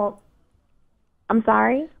what? know, I'm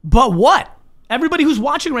sorry. But what? Everybody who's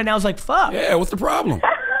watching right now is like, fuck. Yeah, what's the problem?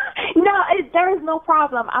 No, there is no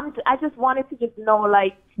problem. I just wanted to just know,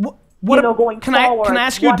 like, What? Going forward. Can I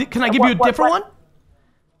ask you? Can I give you a different one?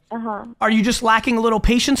 Are you just lacking a little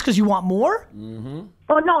patience because you want more?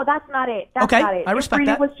 Oh no, that's not it. That's not it. I respect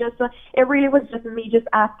that. It really was just me just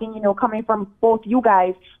asking, coming from both you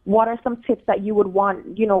guys, what are some tips that you would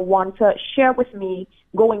want to share with me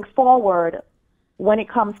going forward when it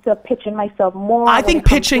comes to pitching myself more? I think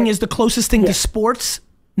pitching is the closest thing to sports.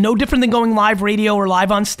 No different than going live radio or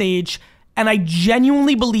live on stage. And I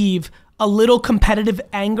genuinely believe a little competitive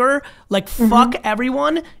anger, like fuck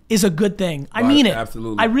everyone, is a good thing. I mean it.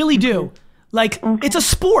 Absolutely. I really do. Like, it's a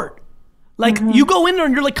sport. Like, you go in there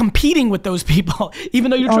and you're like competing with those people,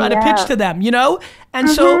 even though you're trying to pitch to them, And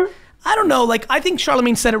so, I don't know, like, I think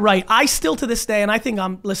Charlamagne said it right. I still to this day, and I think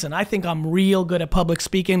I'm real good at public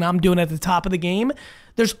speaking. I'm doing it at the top of the game.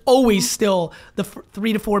 There's always still the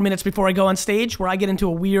 3 to 4 minutes before I go on stage where I get into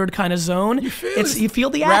a weird kind of zone. You feel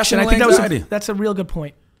the action. I think that's a real good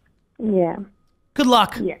point. Yeah. Good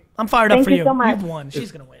luck. Yeah. I'm fired up for you. Thank you so much. You've won.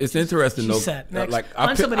 She's gonna win. It's interesting though. She's set. Next. Like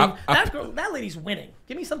that lady's winning.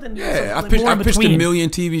 Give me something. Yeah, I something pitched between. 1 million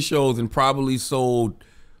TV shows and probably sold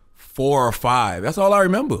 4 or 5. That's all I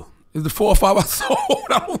remember. Is the 4 or 5 I sold.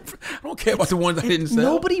 I don't care about the ones I didn't sell.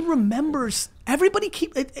 Nobody remembers. Everybody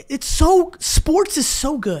sports is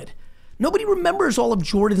so good. Nobody remembers all of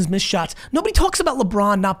Jordan's missed shots. Nobody talks about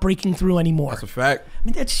LeBron not breaking through anymore. That's a fact. I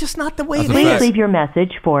mean, it's just not the way it is. Please leave your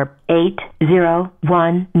message for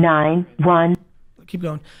 80191. Keep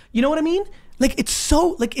going. You know what I mean? Like, it's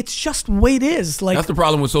just the way it is. Like, that's the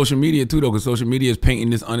problem with social media too, though, because social media is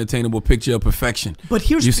painting this unattainable picture of perfection. But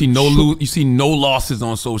you see no losses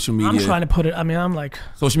on social media. I'm trying to put it. I mean, I'm like,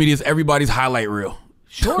 social media is everybody's highlight reel.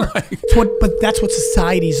 Sure. But that's what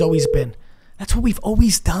society's always been. That's what we've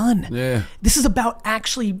always done. Yeah. This is about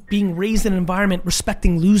actually being raised in an environment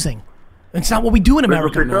respecting losing. It's not what we do in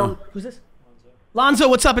America. No. Who's this? Lonzo,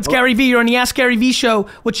 what's up? It's Garyvee. You're on the AskGaryVee show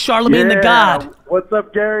with Charlamagne the God. What's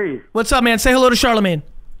up, Gary? What's up, man? Say hello to Charlamagne.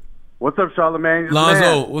 What's up, Charlamagne?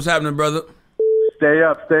 Lonzo, what's happening, brother? Stay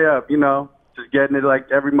up. Just getting it like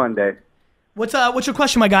every Monday. What's your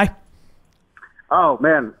question, my guy? Oh,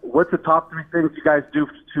 man. What's the top 3 things you guys do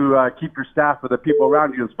to keep your staff or the people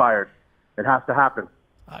around you inspired? It has to happen.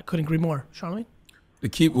 I couldn't agree more. Charlamagne?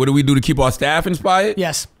 What do we do to keep our staff inspired?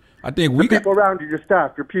 Yes. I think the people around you, your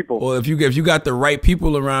staff, your people. Well, if you got the right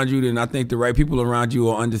people around you, then I think the right people around you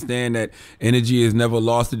will understand that energy is never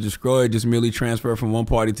lost or destroyed, just merely transferred from one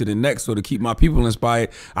party to the next. So to keep my people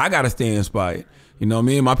inspired, I got to stay inspired. You know what I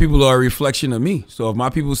mean? My people are a reflection of me. So if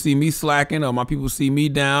my people see me slacking, or my people see me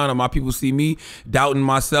down, or my people see me doubting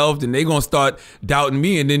myself, then they're going to start doubting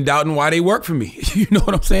me and then doubting why they work for me. You know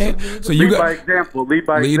what I'm saying? So lead by example. Lead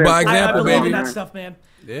by example, I believe baby. in that stuff, man.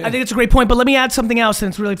 Yeah. I think it's a great point, but let me add something else, and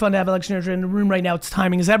it's really fun to have Alex Nerger in the room right now. It's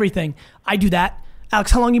timing is everything. I do that.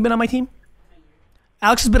 Alex, how long have you been on my team?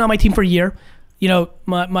 Alex has been on my team for a year.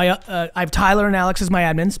 I have Tyler and Alex as my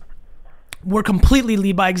admins. We're completely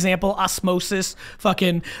lead by example, osmosis,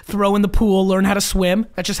 fucking throw in the pool, learn how to swim.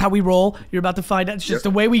 That's just how we roll. You're about to find out. It's just the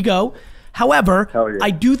way we go. However, I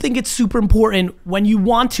do think it's super important when you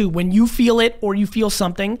want to, when you feel it or you feel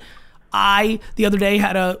something. The other day,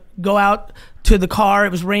 had to go out to the car.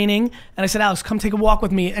 It was raining. And I said, Alex, come take a walk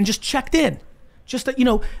with me. And just checked in. Just that,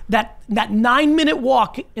 that 9-minute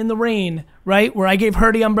walk in the rain, right? Where I gave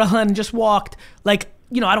her the umbrella and just walked. Like,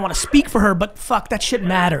 I don't want to speak for her, but fuck, that shit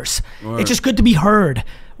matters. Right. It's just good to be heard,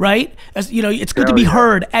 right? It's good to be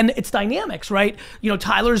heard, and it's dynamics, right?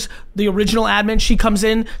 Tyler's the original admin. She comes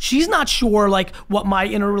in. She's not sure, like, what my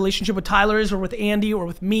inner relationship with Tyler is, or with Andy, or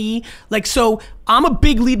with me. Like, so I'm a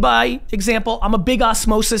big lead by example. I'm a big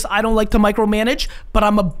osmosis. I don't like to micromanage, but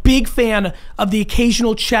I'm a big fan of the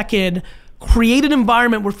occasional check-in. Create an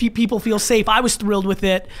environment where people feel safe. I was thrilled with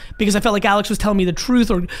it because I felt like Alex was telling me the truth,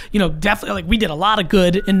 or definitely, like, we did a lot of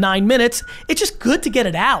good in 9 minutes. It's just good to get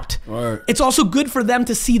it out. Right. It's also good for them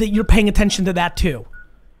to see that you're paying attention to that too.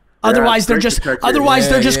 Otherwise, they're just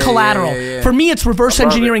collateral. Yeah. For me, it's reverse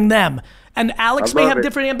engineering them. And Alex may have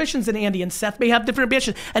different ambitions than Andy, and Seth may have different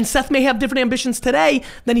ambitions. And Seth may have different ambitions today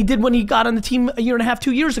than he did when he got on the team a year and a half,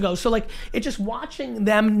 2 years ago. So like, it's just watching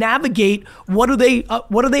them navigate. What are they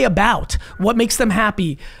about? What makes them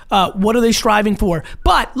happy? What are they striving for?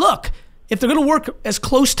 But look, if they're gonna work as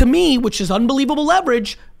close to me, which is unbelievable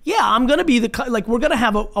leverage, yeah, I'm gonna be we're gonna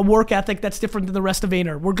have a work ethic that's different than the rest of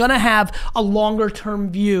Vayner. We're gonna have a longer term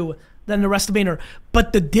view than the rest of Vayner.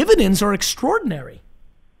 But the dividends are extraordinary.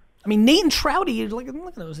 I mean, Nate and Trouty, look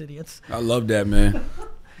at those idiots. I love that, man.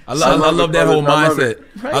 I love that whole mindset.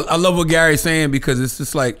 Right? I love what Gary's saying, because it's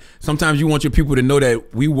just like, sometimes you want your people to know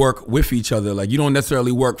that we work with each other. Like, you don't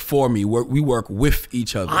necessarily work for me. We work with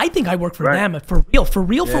each other. I think I work for them, for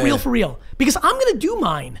real. Because I'm gonna do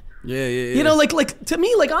mine. Yeah. You know, like to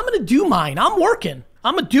me, like, I'm gonna do mine. I'm working.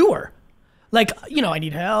 I'm a doer. Like, you know, I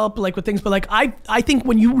need help, like, with things, but like, I think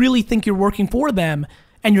when you really think you're working for them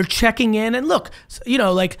and you're checking in, and look, you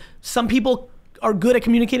know, like, some people are good at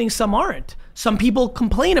communicating, some aren't. Some people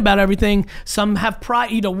complain about everything. Some have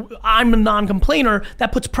pride. You know, I'm a non-complainer.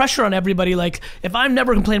 That puts pressure on everybody. Like, if I'm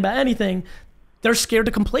never complaining about anything, they're scared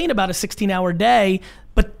to complain about a 16-hour day,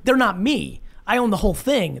 but they're not me. I own the whole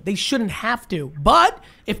thing. They shouldn't have to. But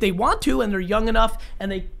if they want to, and they're young enough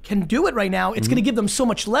and they can do it right now, it's going to give them so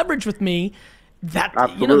much leverage with me that,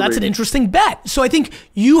 you know, that's an interesting bet. So I think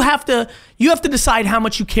you have to decide how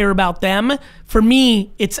much you care about them. For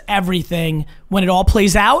me, it's everything. When it all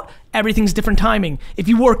plays out, everything's different timing. If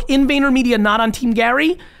you work in VaynerMedia, not on Team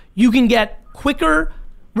Gary, you can get quicker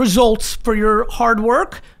results for your hard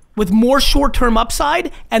work with more short-term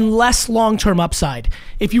upside and less long-term upside.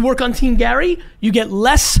 If you work on Team Gary, you get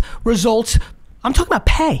less results. I'm talking about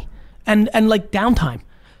pay and like downtime.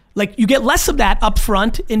 Like, you get less of that up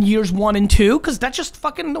front in years 1 and 2, because that's just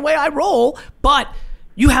fucking the way I roll. But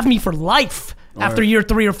you have me for life after year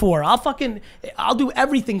 3 or 4. I'll do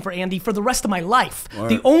everything for Andy for the rest of my life.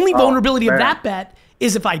 The only vulnerability of that bet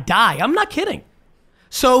is if I die. I'm not kidding.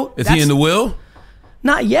 So is he in the will?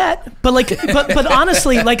 Not yet, but like, but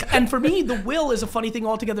honestly, like, and for me, the will is a funny thing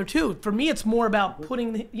altogether too. For me, it's more about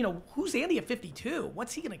putting, you know, who's Andy at 52?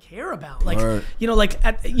 What's he gonna care about? Like, you know, like,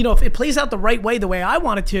 you know, if it plays out the right way, the way I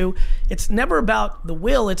want it to, it's never about the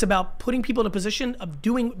will. It's about putting people in a position of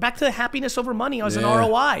doing, back to the happiness over money as an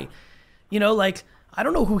ROI. You know, like, I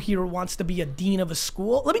don't know who here wants to be a dean of a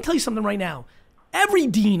school. Let me tell you something right now. Every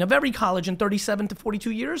dean of every college in 37 to 42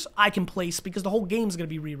 years, I can place, because the whole game's gonna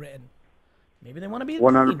be rewritten. Maybe they want to be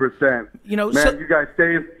 100%. You know, man, you guys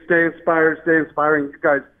stay inspired, stay inspiring. You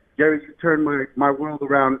guys, Gary, you turned my world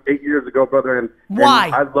around 8 years ago, brother. And why?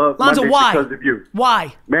 And I love Lonzo, Mondays why? Because of you.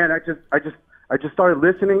 Why? Man, I just started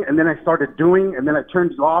listening, and then I started doing, and then I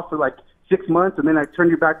turned you off for like 6 months, and then I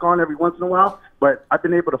turned you back on every once in a while. But I've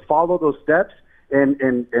been able to follow those steps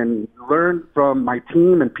and learn from my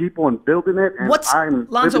team and people and building it. And I'm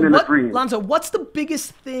living in a dream. Lonzo, what's the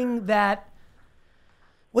biggest thing that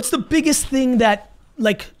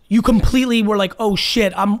like you completely were like, oh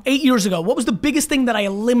shit, 8 years ago, what was the biggest thing that I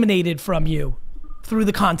eliminated from you through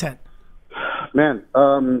the content? Man,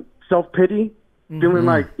 self-pity, feeling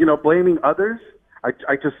like, you know, blaming others.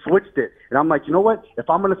 I just switched it. And I'm like, you know what? If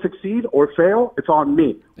I'm going to succeed or fail, it's on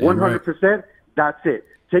me. 100%, that's it.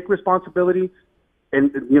 Take responsibility and,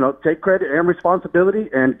 you know, take credit and responsibility,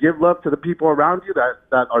 and give love to the people around you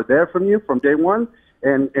that are there from you from day one,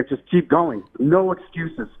 and just keep going. No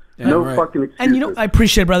excuses. Fucking excuses. And you know, I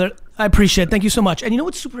appreciate it, brother. I appreciate it. Thank you so much. And you know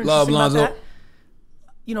what's super interesting about that?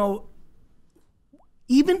 You know,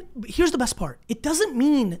 even, here's the best part. It doesn't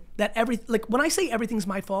mean that like when I say everything's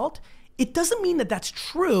my fault, it doesn't mean that that's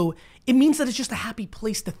true. It means that it's just a happy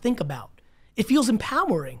place to think about. It feels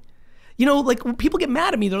empowering. You know, like when people get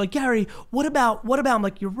mad at me, they're like, Gary, what about? I'm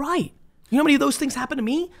like, you're right. You know how many of those things happen to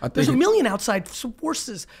me? There's a million outside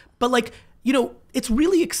forces. But like, you know, it's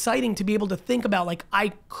really exciting to be able to think about, like,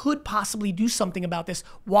 I could possibly do something about this,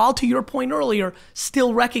 while, to your point earlier,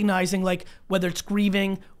 still recognizing, like, whether it's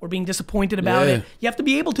grieving or being disappointed about it. You have to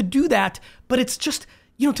be able to do that, but it's just,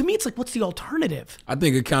 you know, to me, it's like, what's the alternative? I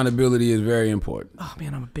think accountability is very important. Oh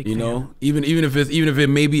man, I'm a big fan. You know, even if it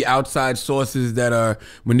may be outside sources that are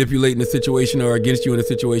manipulating the situation or against you in a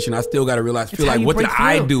situation, I still got to realize, feel like, what did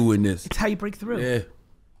I do in this? It's how you break through. Yeah.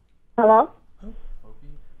 Hello?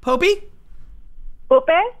 Popey?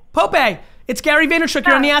 Pope? It's Gary Vaynerchuk.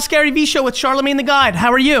 You're on the AskGaryVee show with Charlamagne the Guide. How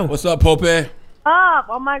are you? What's up, Pope?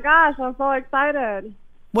 Oh my gosh, I'm so excited.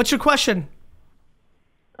 What's your question?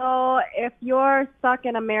 So if you're stuck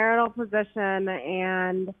in a marital position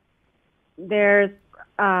and there's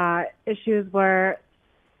issues where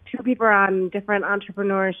two people are on different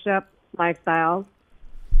entrepreneurship lifestyles,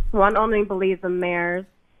 one only believes in theirs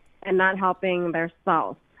and not helping their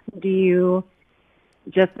spouse, Do you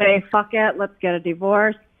just say, fuck it, let's get a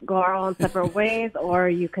divorce, go our own separate ways, or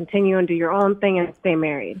you continue and do your own thing and stay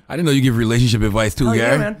married? I didn't know you give relationship advice too, Oh,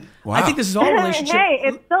 Gary. yeah, man. Wow. I think this is all relationship. Hey,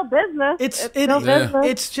 it's still business. It's still business.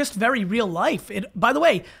 It's just very real life. By the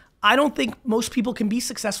way, I don't think most people can be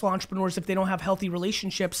successful entrepreneurs if they don't have healthy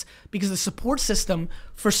relationships, because the support system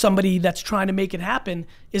for somebody that's trying to make it happen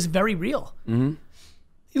is very real.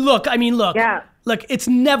 Look, Yeah. look, it's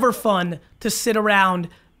never fun to sit around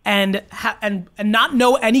and not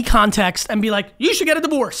know any context and be like, you should get a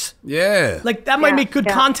divorce. Yeah. Like, that might Yeah, make good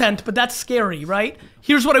yeah. content, but that's scary, right?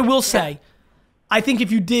 Here's what I will say. I think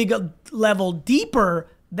if you dig a level deeper,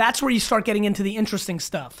 that's where you start getting into the interesting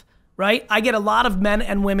stuff, right? I get a lot of men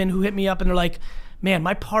and women who hit me up and they're like, man,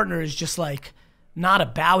 my partner is just like not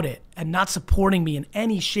about it and not supporting me in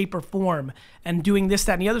any shape or form and doing this,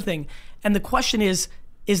 that, and the other thing. And the question is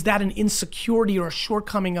that an insecurity or a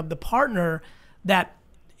shortcoming of the partner, that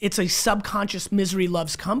it's a subconscious misery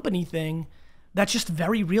loves company thing that's just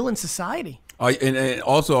very real in society? And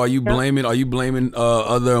also, are you blaming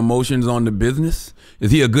other emotions on the business?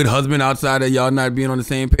 Is he a good husband outside of y'all not being on the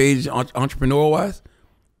same page entrepreneur wise?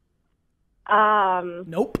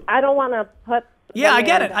 Nope. I don't want to put. Yeah, I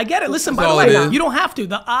get it. Listen, by That's the all it way, is. you don't have to.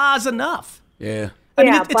 The ah's enough. Yeah. I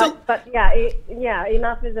mean, Enough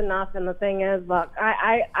is enough. And the thing is, look,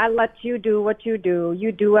 I let you do what you do.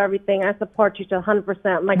 You do everything. I support you to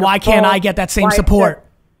 100%. Like, why can't I get that same support?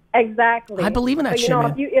 Exactly. I believe in that shit,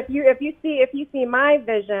 man. If you see my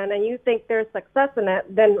vision and you think there's success in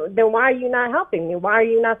it, then why are you not helping me? Why are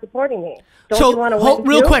you not supporting me? Don't you want to win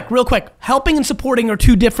real quick. Helping and supporting are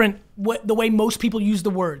two different. The way most people use the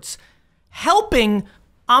words. Helping,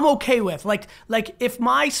 I'm okay with. Like if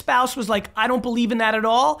my spouse was like, I don't believe in that at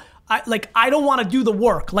all. I don't want to do the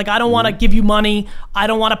work. Like, I don't want to give you money. I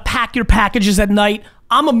don't want to pack your packages at night.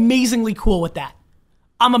 I'm amazingly cool with that.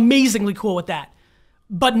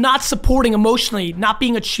 But not supporting emotionally, not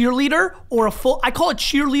being a cheerleader or I call it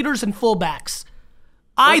cheerleaders and fullbacks.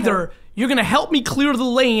 Either you're going to help me clear the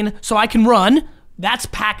lane so I can run. That's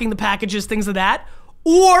packing the packages, things like that.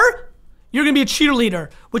 Or you're going to be a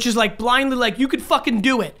cheerleader, which is like blindly like, you could fucking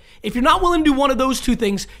do it. If you're not willing to do one of those two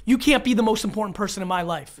things, you can't be the most important person in my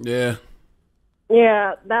life. Yeah.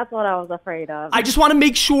 Yeah, that's what I was afraid of. I just want to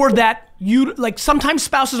make sure that you, like, sometimes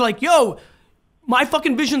spouses are like, yo, my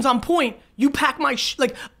fucking vision's on point. You pack my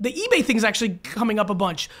like, the eBay thing's actually coming up a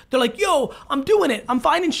bunch. They're like, yo, I'm doing it. I'm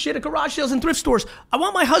finding shit at garage sales and thrift stores. I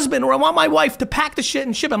want my husband or I want my wife to pack the shit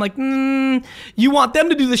and ship it. I'm like, you want them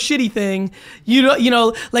to do the shitty thing. You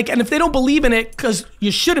know, like, and if they don't believe in it, because you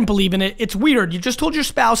shouldn't believe in it, it's weird. You just told your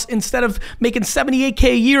spouse, instead of making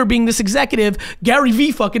 $78K a year being this executive,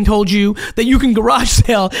 Garyvee fucking told you that you can garage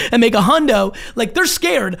sale and make a hundo. Like, they're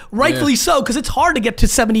scared, rightfully so, because it's hard to get to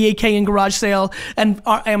 $78K in garage sale and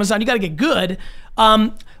Amazon. You got to get good.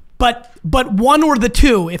 But one or the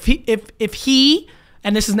two. If he,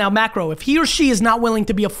 and this is now macro, if he or she is not willing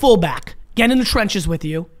to be a fullback, get in the trenches with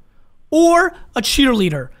you, or a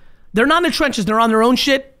cheerleader, they're not in the trenches, they're on their own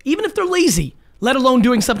shit, even if they're lazy, let alone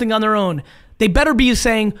doing something on their own. They better be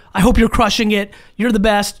saying, I hope you're crushing it, you're the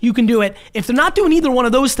best, you can do it. If they're not doing either one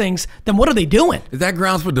of those things, then what are they doing? Is that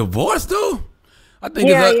grounds for divorce, though? I think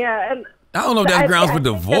yeah. And I don't know if that's grounds for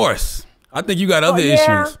divorce. I think you got other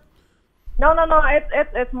issues. No.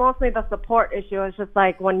 It's mostly the support issue. It's just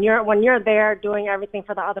like when you're there doing everything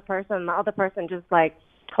for the other person, and the other person just like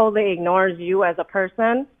totally ignores you as a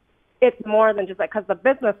person. It's more than just like, because the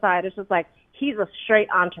business side is just like, he's a straight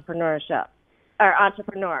entrepreneur,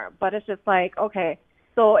 but it's just like, okay,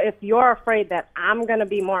 so if you're afraid that I'm gonna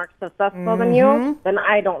be more successful than you, then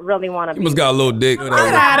I don't really want to be. You must got a little dick. Get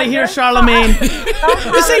out of here, Charlamagne.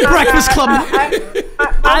 This ain't Breakfast Club.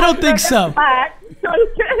 I don't think so.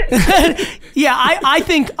 Yeah, I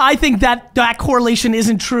think that correlation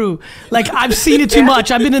isn't true. Like, I've seen it too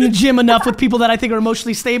much. I've been in the gym enough with people that I think are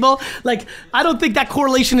emotionally stable. Like, I don't think that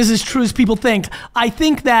correlation is as true as people think. I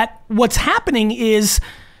think that what's happening is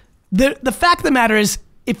the fact of the matter is,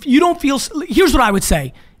 if you don't feel, here's what I would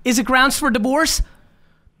say. Is it grounds for divorce?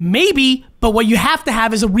 Maybe, but what you have to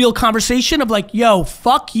have is a real conversation of like, yo,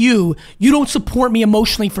 fuck you. You don't support me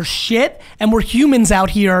emotionally for shit, and we're humans out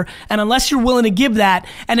here, and unless you're willing to give that,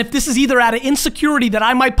 and if this is either out of insecurity that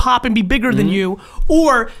I might pop and be bigger than you,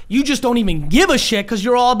 or you just don't even give a shit because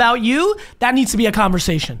you're all about you, that needs to be a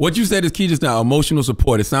conversation. What you said is key just now, emotional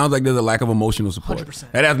support. It sounds like there's a lack of emotional support.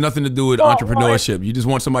 100%. That has nothing to do with entrepreneurship. You just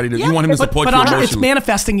want somebody to, you want him to support you emotionally. It's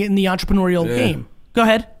manifesting it in the entrepreneurial game. Go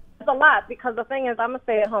ahead. It's a lot, because the thing is, I'm a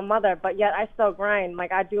stay-at-home mother, but yet I still grind.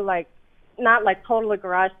 Like, I do, like, not like totally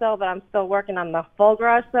garage sale, but I'm still working on the full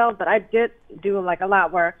garage sale. But I did do like a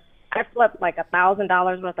lot where I flipped like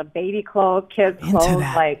 $1,000 worth of baby clothes, kids' Into clothes.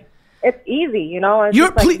 that. Like, it's easy, you know? It's You're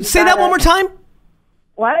just like, please, you say that gotta- one more time.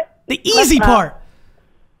 What? The easy part.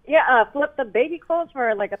 Yeah, flip the baby clothes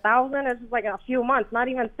for like $1,000. It's just like a few months, not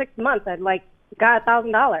even 6 months. I like got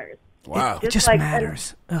 $1,000. Wow. It just like-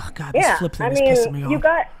 matters. Oh God, this Yeah, flip thing I is pissing me mean, off. you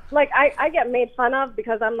got like I get made fun of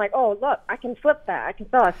because I'm like, oh look, I can flip that. I can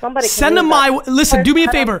sell it. Somebody can Send them use my. that. Listen, do me a I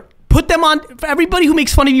don't- favor. Put them on. For everybody who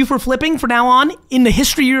makes fun of you for flipping, from now on, in the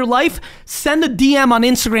history of your life, send a DM on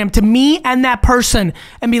Instagram to me and that person,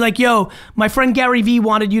 and be like, "Yo, my friend Gary V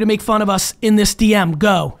wanted you to make fun of us in this DM.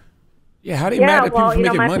 Go." Yeah, how they Yeah, mad at people well, for you know,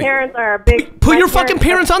 making my money? parents are a big. Put my your fucking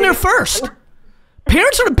parents are on there big- first.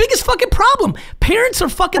 Parents are the biggest fucking problem. Parents are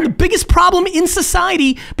fucking the biggest problem in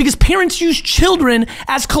society because parents use children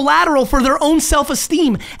as collateral for their own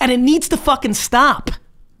self-esteem, and it needs to fucking stop.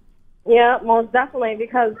 Yeah, most definitely.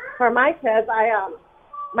 Because for my kids,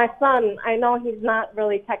 my son, I know he's not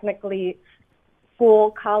really technically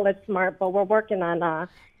full college smart, but we're working on.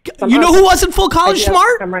 You know who wasn't full college idea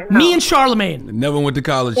smart? for him right now. Me and Charlamagne. Never went to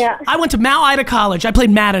college. Yeah. I went to Mount Ida College. I played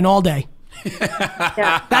Madden all day.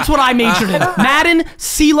 Yeah. That's what I majored in. Madden,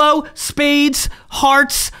 CeeLo, spades,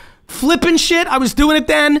 hearts, flipping shit. I was doing it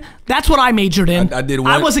then. That's what I majored in. I did I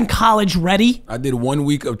one- wasn't college ready. I did 1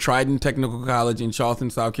 week of Trident Technical College in Charleston,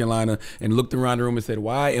 South Carolina, and looked around the room and said,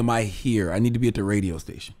 why am I here? I need to be at the radio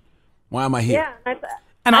station. Why am I here? Yeah.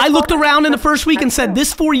 And I looked around in the first week and said,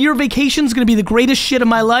 this 4-year vacation is going to be the greatest shit of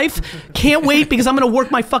my life. Can't wait because I'm going to work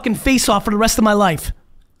my fucking face off for the rest of my life.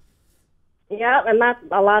 Yeah, and that's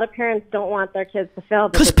a lot of parents don't want their kids to fail.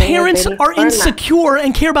 but Because the thing is, parents they need to are learn that. insecure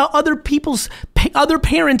and care about other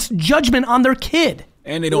parents' judgment on their kid.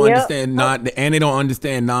 And they don't Yep.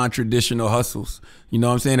 understand non-traditional hustles. You know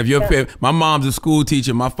what I'm saying? If your my mom's a school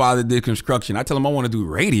teacher, my father did construction. I tell them I want to do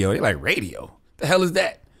radio. They're like, radio? The hell is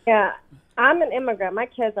that? Yeah, I'm an immigrant. My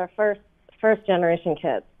kids are first generation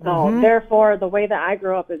kids. So therefore, the way that I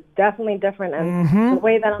grew up is definitely different, and the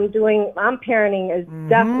way that I'm parenting is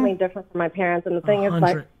definitely different from my parents. And the thing is, like,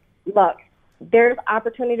 100. look, there's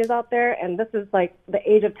opportunities out there, and this is like the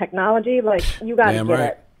age of technology. Like, you got to Damn get right.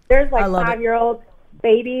 it. There's like I love it. 5-year-old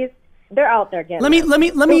babies. They're out there getting Let me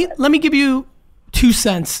it. let me give you 2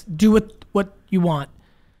 cents. Do what you want.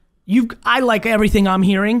 I like everything I'm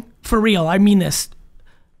hearing for real. I mean this.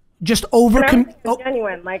 Just over. And everything's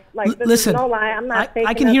genuine. Like this Listen, is no lie. I'm not faking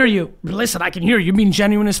I can this. hear you. Listen, I can hear you. You're being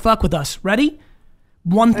genuine as fuck with us. Ready?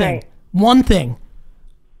 One thing. Right. One thing.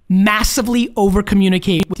 Massively over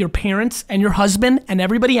communicate with your parents and your husband and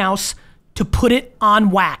everybody else to put it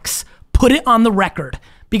on wax. Put it on the record.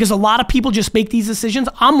 Because a lot of people just make these decisions.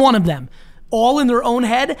 I'm one of them. All in their own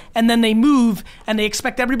head, and then they move and they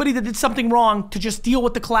expect everybody that did something wrong to just deal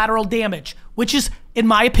with the collateral damage, which is, in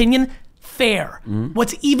my opinion, fair.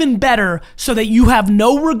 What's even better, so that you have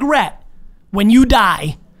no regret when you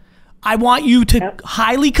die, I want you to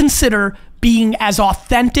highly consider being as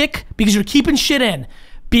authentic, because you're keeping shit in,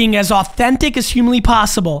 being as authentic as humanly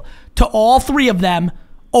possible to all 3 of them,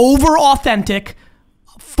 over authentic.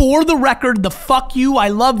 For the record, the fuck you, I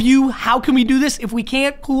love you, how can we do this? If we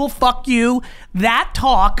can't, cool, fuck you, that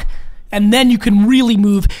talk, and then you can really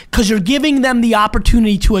move, because you're giving them the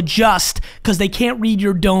opportunity to adjust, because they can't read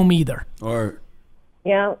your dome either. Or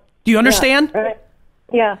Yeah. Do you understand? Right.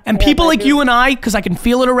 Yeah. And Yes, people I like do. you and I, because I can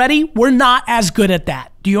feel it already, we're not as good at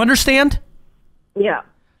that. Do you understand? Yeah.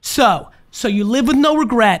 So you live with no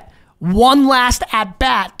regret. One last at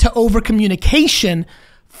bat to over communication,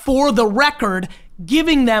 for the record,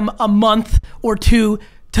 giving them a month or 2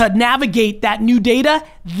 to navigate that new data,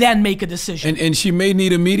 then make a decision. and she may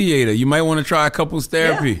need a mediator. You might want to try couples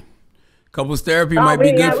therapy. Couples therapy might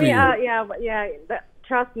be good for you.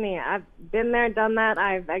 Trust me, I've been there, done that.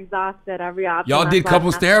 I've exhausted every option. Y'all did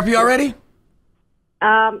couples therapy already?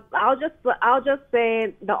 I'll just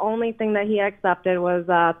say the only thing that he accepted was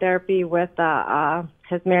therapy with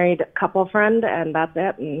his married couple friend, and that's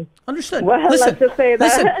it. And Understood. well, listen, let's just say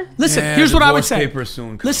that. Listen. Yeah, Here's what I would divorce say. papers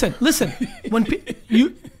soon come. Listen.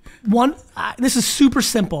 When this is super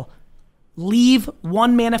simple. Leave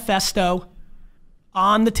one manifesto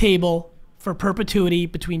on the table for perpetuity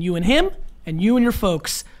between you and him, and you and your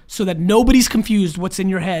folks, so that nobody's confused what's in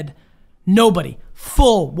your head. Nobody.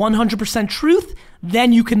 Full 100% truth.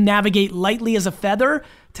 Then you can navigate lightly as a feather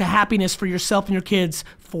to happiness for yourself and your kids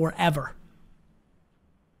forever.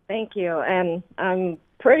 Thank you, and I'm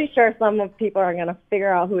pretty sure some of people are going to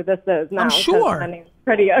figure out who this is now. I'm 'cause sure. my name's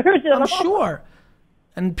pretty original. I'm sure.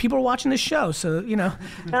 And people are watching this show, so, you know.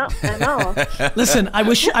 No, I know. Listen, I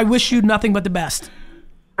wish you nothing but the best.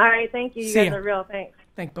 All right, thank you. You See guys ya. are real. Thanks.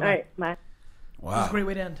 Thanks. All Bye-bye. right, bye. That was a great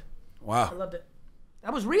way to end. I Wow. loved it.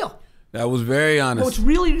 That was real. That was very honest. What's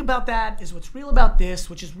really about that is what's real about this,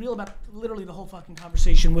 which is real about literally the whole fucking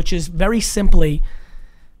conversation, which is very simply,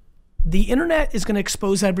 the internet is going to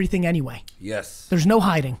expose everything anyway. Yes. There's no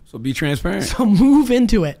hiding. So be transparent. So move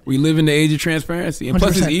into it. We live in the age of transparency. And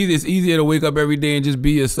plus, 100%. it's easier to wake up every day and just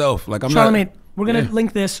be yourself. Like, I'm Charlamagne, not... we're going to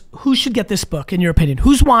link this. Who should get this book, in your opinion?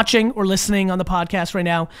 Who's watching or listening on the podcast right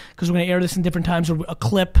now? Because we're going to air this in different times, or a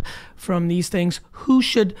clip from these things. Who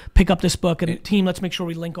should pick up this book? And team, let's make sure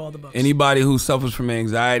we link all the books. Anybody who suffers from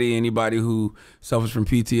anxiety, anybody who suffers from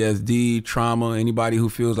PTSD, trauma, anybody who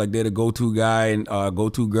feels like they're the go-to guy and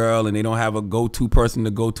go-to girl, and they don't have a go-to person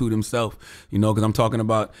to go to themselves. You know, because I'm talking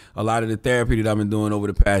about a lot of the therapy that I've been doing over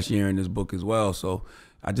the past year in this book as well. So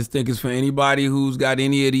I just think it's for anybody who's got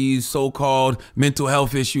any of these so-called mental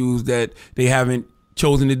health issues that they haven't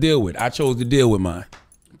chosen to deal with. I chose to deal with mine.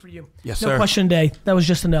 For you. Yes, no sir. question a day. That was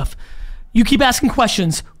just enough. You keep asking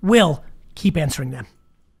questions. We'll keep answering them.